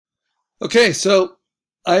Okay, so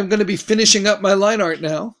I'm going to be finishing up my line art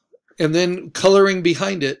now and then coloring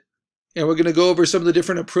behind it. And we're going to go over some of the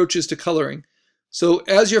different approaches to coloring. So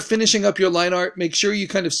as you're finishing up your line art, make sure you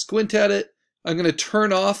kind of squint at it. I'm going to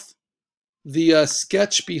turn off the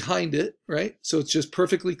sketch behind it, right? So it's just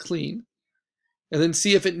perfectly clean. And then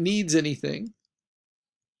see if it needs anything.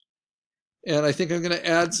 And I think I'm going to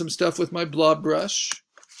add some stuff with my blob brush.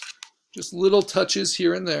 Just little touches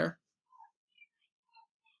here and there.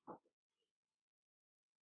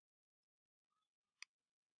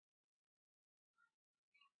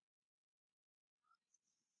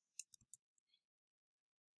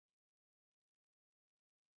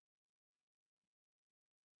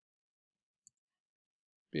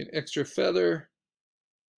 Be an extra feather.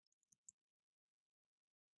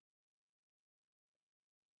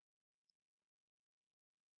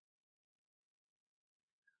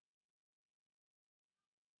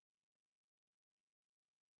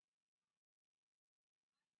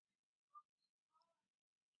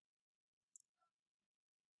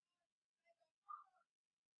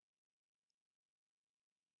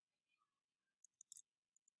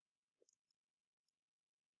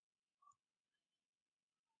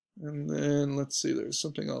 And then let's see, there's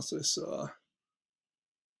something else I saw.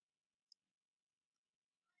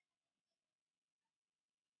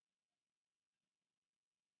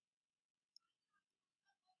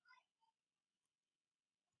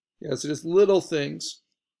 Yeah, so just little things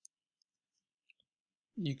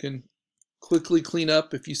you can quickly clean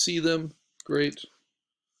up if you see them. Great.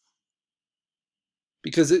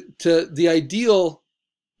 Because the ideal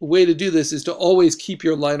way to do this is to always keep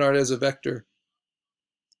your line art as a vector.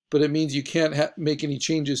 But it means you can't make any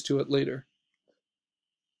changes to it later.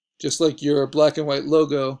 Just like your black and white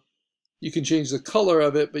logo, you can change the color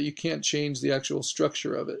of it, but you can't change the actual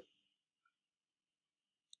structure of it.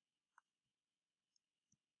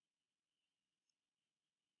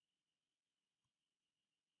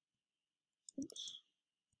 Oops.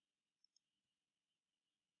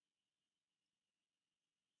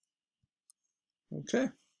 Okay.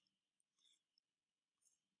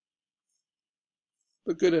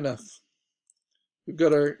 But good enough. We've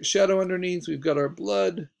got our shadow underneath, we've got our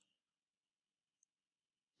blood.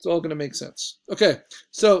 It's all going to make sense. Okay,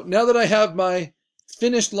 so now that I have my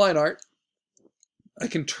finished line art, I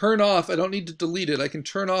can turn off, I don't need to delete it, I can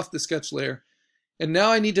turn off the sketch layer. And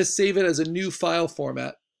now I need to save it as a new file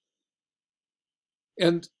format.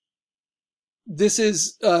 And this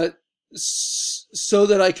is so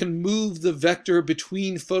that I can move the vector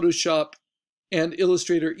between Photoshop and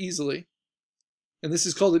Illustrator easily. And this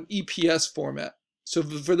is called an EPS format. So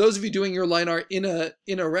for those of you doing your line art in a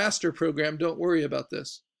raster program, don't worry about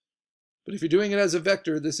this. But if you're doing it as a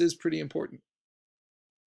vector, this is pretty important.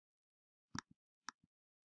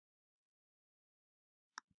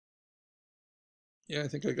 Yeah, I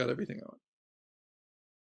think I got everything I want.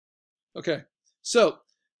 Okay, so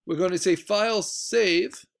we're going to say File,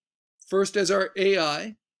 Save, first as our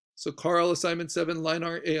AI. So Karl Assignment 7 Line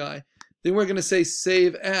Art AI. Then we're going to say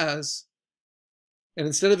Save As. And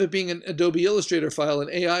instead of it being an Adobe Illustrator file, an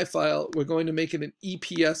AI file, we're going to make it an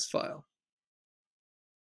EPS file.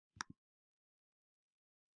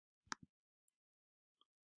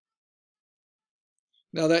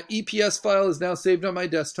 Now that EPS file is now saved on my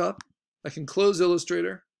desktop. I can close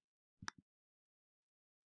Illustrator.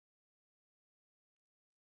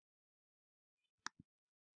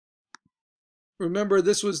 Remember,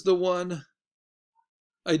 this was the one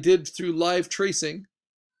I did through live tracing.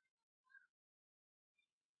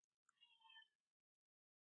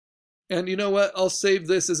 And you know what? I'll save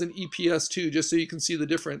this as an EPS too, just so you can see the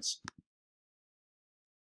difference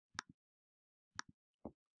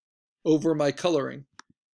over my coloring.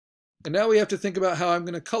 And now we have to think about how I'm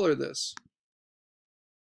going to color this.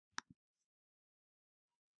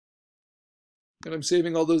 And I'm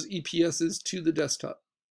saving all those EPSs to the desktop.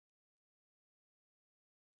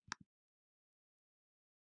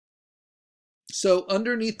 So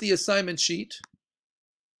underneath the assignment sheet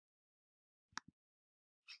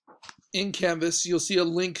in Canvas, you'll see a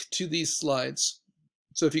link to these slides.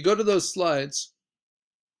 So if you go to those slides,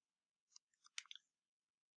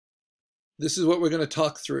 this is what we're going to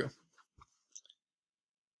talk through.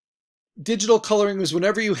 Digital coloring is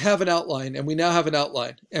whenever you have an outline, and we now have an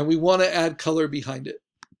outline, and we want to add color behind it.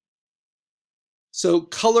 So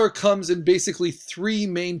color comes in basically three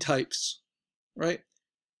main types, right?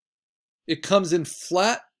 It comes in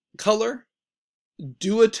flat color,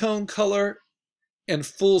 duotone color, and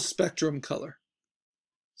full spectrum color.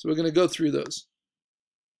 So we're going to go through those.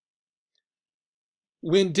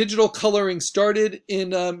 When digital coloring started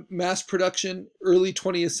in mass production, early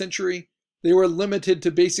 20th century, they were limited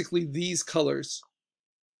to basically these colors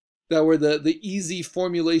that were the easy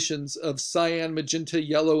formulations of cyan, magenta,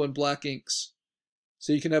 yellow, and black inks.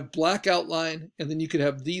 So you can have black outline, and then you could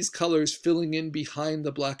have these colors filling in behind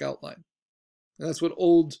the black outline. And that's what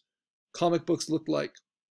old comic books looked like,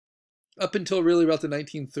 up until really about the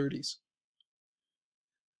 1930s.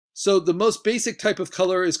 So the most basic type of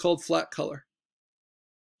color is called flat color.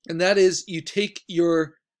 And that is, you take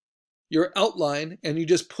your outline and you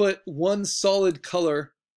just put one solid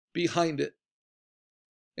color behind it.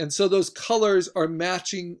 And so those colors are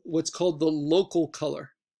matching what's called the local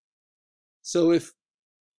color. So if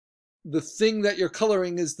the thing that you're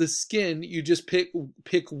coloring is the skin, you just pick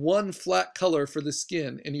one flat color for the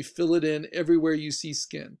skin and you fill it in everywhere you see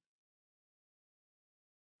skin.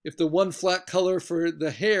 If the one flat color for the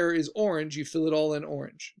hair is orange, you fill it all in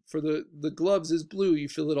orange. For the gloves is blue, you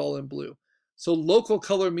fill it all in blue. So local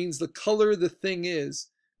color means the color the thing is,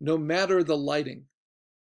 no matter the lighting,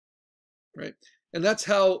 right? And that's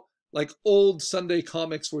how like old Sunday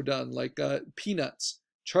comics were done, like Peanuts.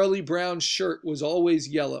 Charlie Brown's shirt was always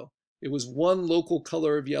yellow. It was one local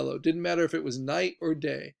color of yellow. Didn't matter if it was night or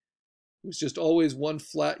day. It was just always one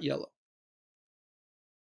flat yellow.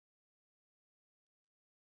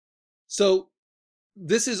 So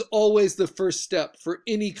this is always the first step for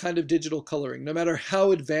any kind of digital coloring. No matter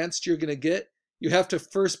how advanced you're going to get, you have to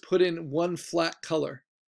first put in one flat color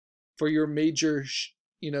for your major,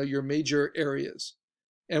 your major areas.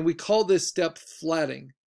 And we call this step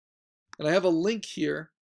flatting. And I have a link here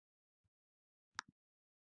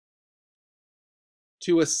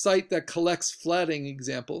to a site that collects flatting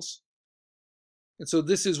examples. And so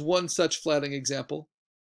this is one such flatting example.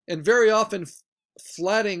 And very often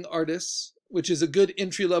flatting artists, which is a good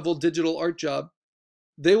entry-level digital art job,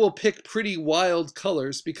 they will pick pretty wild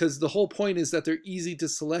colors because the whole point is that they're easy to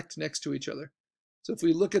select next to each other. So if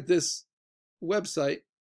we look at this website,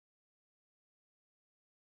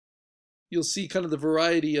 you'll see kind of the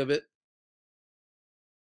variety of it.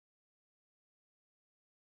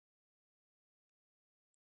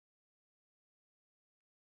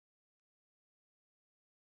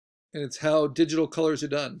 And it's how digital colors are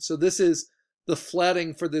done. So this is the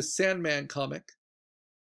flatting for this Sandman comic.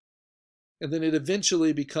 And then it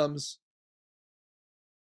eventually becomes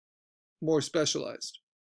more specialized,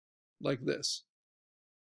 like this,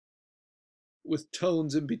 with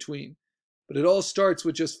tones in between. But it all starts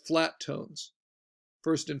with just flat tones,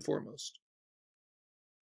 first and foremost,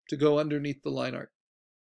 to go underneath the line art.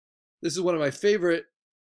 This is one of my favorite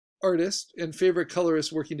artists and favorite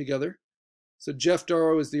colorists working together. So Jeff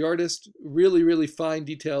Darrow is the artist, really, really fine,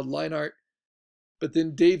 detailed line art. But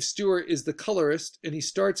then Dave Stewart is the colorist, and he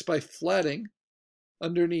starts by flatting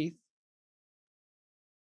underneath.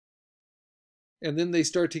 And then they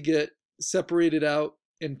start to get separated out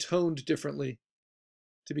and toned differently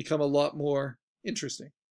to become a lot more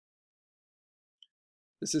interesting.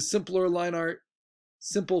 This is simpler line art,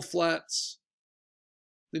 simple flats.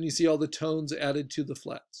 Then you see all the tones added to the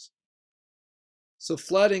flats. So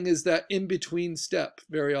flatting is that in-between step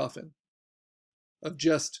very often of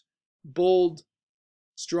just bold,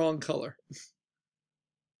 strong color.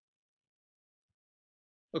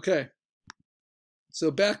 Okay,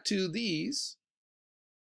 so back to these.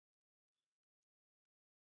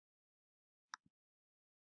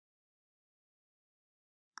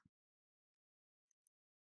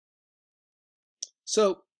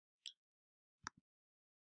 So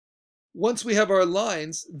once we have our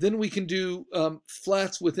lines, then we can do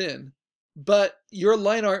flats within. But your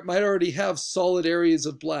line art might already have solid areas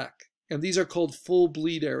of black, and these are called full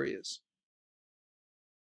bleed areas.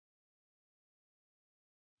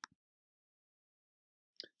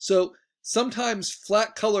 So sometimes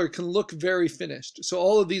flat color can look very finished. So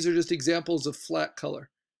all of these are just examples of flat color.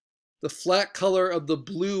 The flat color of the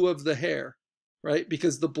blue of the hair, right?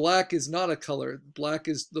 Because the black is not a color. Black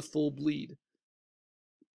is the full bleed.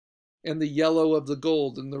 And the yellow of the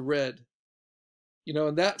gold and the red.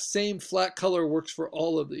 And that same flat color works for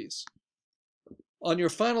all of these. On your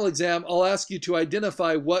final exam, I'll ask you to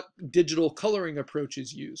identify what digital coloring approach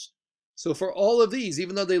is used. So for all of these,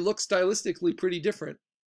 even though they look stylistically pretty different,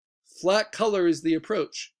 flat color is the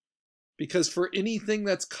approach. Because for anything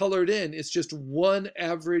that's colored in, it's just one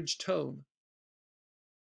average tone,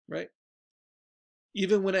 right?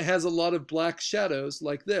 Even when it has a lot of black shadows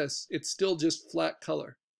like this, it's still just flat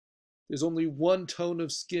color. There's only one tone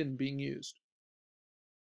of skin being used.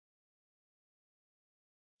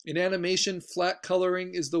 In animation, flat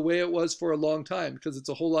coloring is the way it was for a long time because it's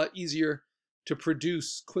a whole lot easier to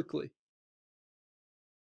produce quickly.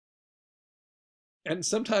 And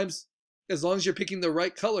sometimes, as long as you're picking the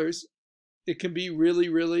right colors, it can be really,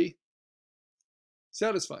 really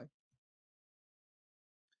satisfying.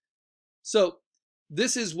 So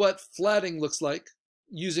this is what flatting looks like,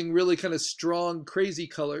 using really kind of strong, crazy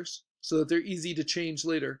colors so that they're easy to change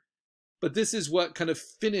later. But this is what kind of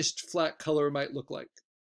finished flat color might look like.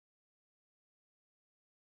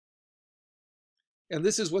 And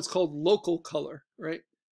this is what's called local color, right?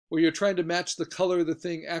 Where you're trying to match the color the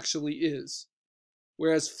thing actually is.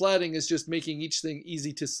 Whereas flatting is just making each thing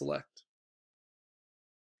easy to select.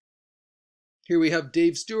 Here we have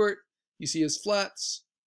Dave Stewart. You see his flats,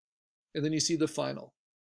 and then you see the final.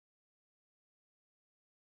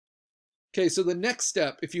 Okay, so the next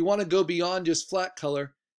step, if you want to go beyond just flat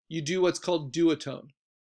color, you do what's called duotone.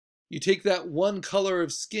 You take that one color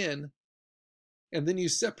of skin, and then you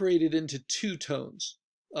separate it into two tones,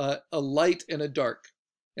 a light and a dark,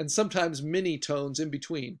 and sometimes mini tones in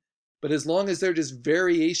between. But as long as they're just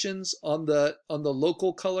variations on the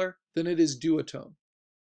local color, then it is duotone.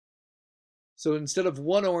 So instead of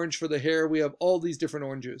one orange for the hair, we have all these different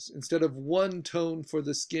oranges. Instead of one tone for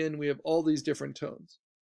the skin, we have all these different tones.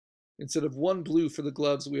 Instead of one blue for the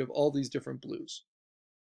gloves, we have all these different blues.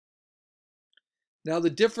 Now the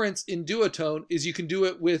difference in duotone is you can do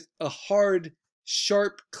it with a hard,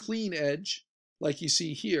 sharp, clean edge, like you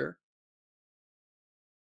see here,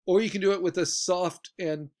 or you can do it with a soft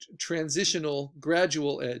and transitional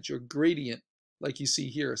gradual edge or gradient, like you see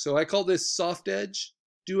here. So I call this soft edge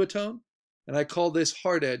duotone, and I call this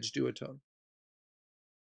hard edge duotone.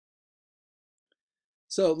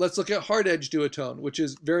 So let's look at hard edge duotone, which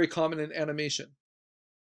is very common in animation.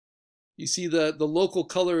 You see the local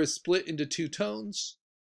color is split into two tones,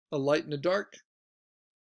 a light and a dark,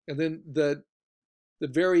 and then the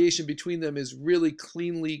variation between them is really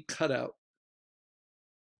cleanly cut out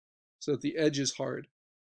so that the edge is hard.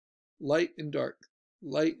 Light and dark,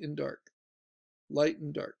 light and dark, light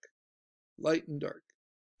and dark, light and dark,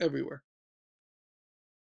 everywhere.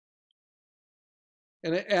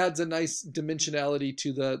 And it adds a nice dimensionality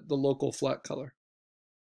to the local flat color.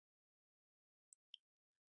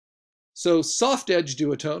 So soft edge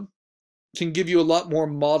duotone can give you a lot more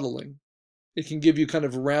modeling. It can give you kind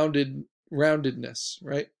of roundedness,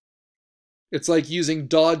 right? It's like using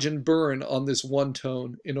dodge and burn on this one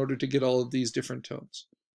tone in order to get all of these different tones.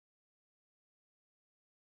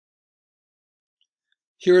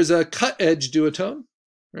 Here is a cut edge duotone,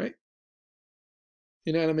 right?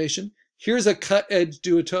 In animation. Here's a cut edge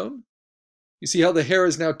duotone. You see how the hair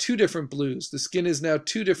is now two different blues. The skin is now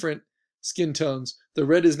two different skin tones. The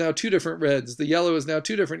red is now two different reds. The yellow is now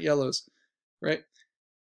two different yellows, right?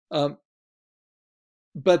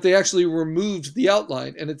 But they actually removed the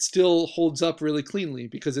outline, and it still holds up really cleanly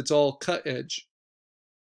because it's all cut edge,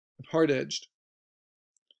 hard edged.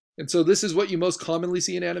 And so this is what you most commonly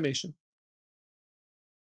see in animation.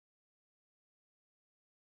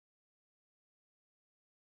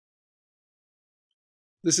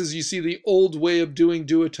 This is, you see, the old way of doing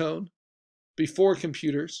duotone before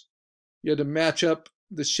computers. You had to match up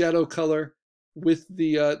the shadow color with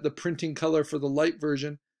the printing color for the light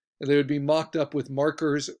version, and they would be mocked up with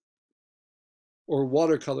markers or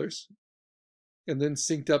watercolors, and then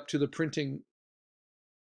synced up to the printing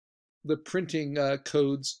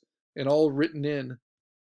codes and all written in. It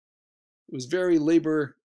was very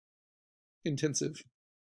labor intensive.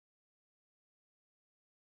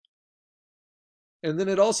 And then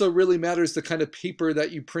it also really matters the kind of paper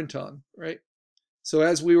that you print on, right? So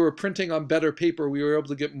as we were printing on better paper, we were able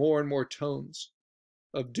to get more and more tones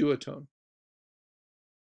of duotone.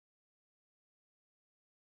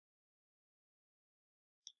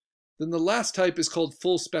 Then the last type is called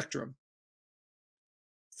full spectrum.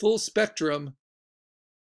 Full spectrum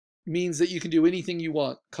means that you can do anything you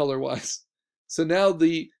want color-wise. So now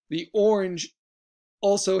the orange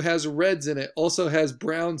also has reds in it, also has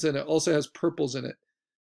browns in it, also has purples in it.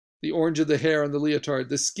 The orange of the hair on the leotard.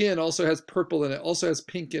 The skin also has purple in it, also has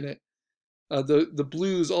pink in it. The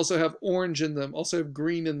blues also have orange in them, also have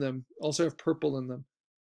green in them, also have purple in them.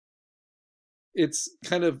 It's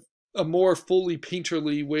kind of a more fully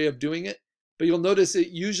painterly way of doing it, but you'll notice it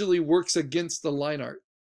usually works against the line art.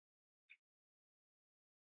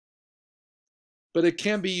 But it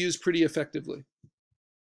can be used pretty effectively.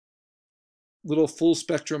 Little full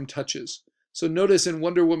spectrum touches. So notice in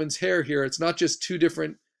Wonder Woman's hair here, it's not just two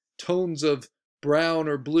different tones of brown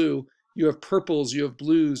or blue. You have purples, you have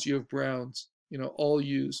blues, you have browns, all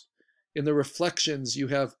used. In the reflections, you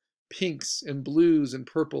have pinks and blues and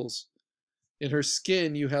purples. In her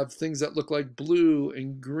skin, you have things that look like blue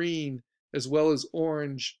and green, as well as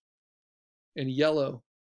orange and yellow.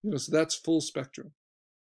 So that's full spectrum.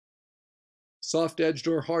 Soft-edged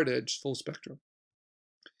or hard-edged, full spectrum.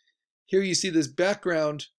 Here you see this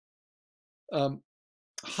background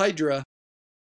Hydra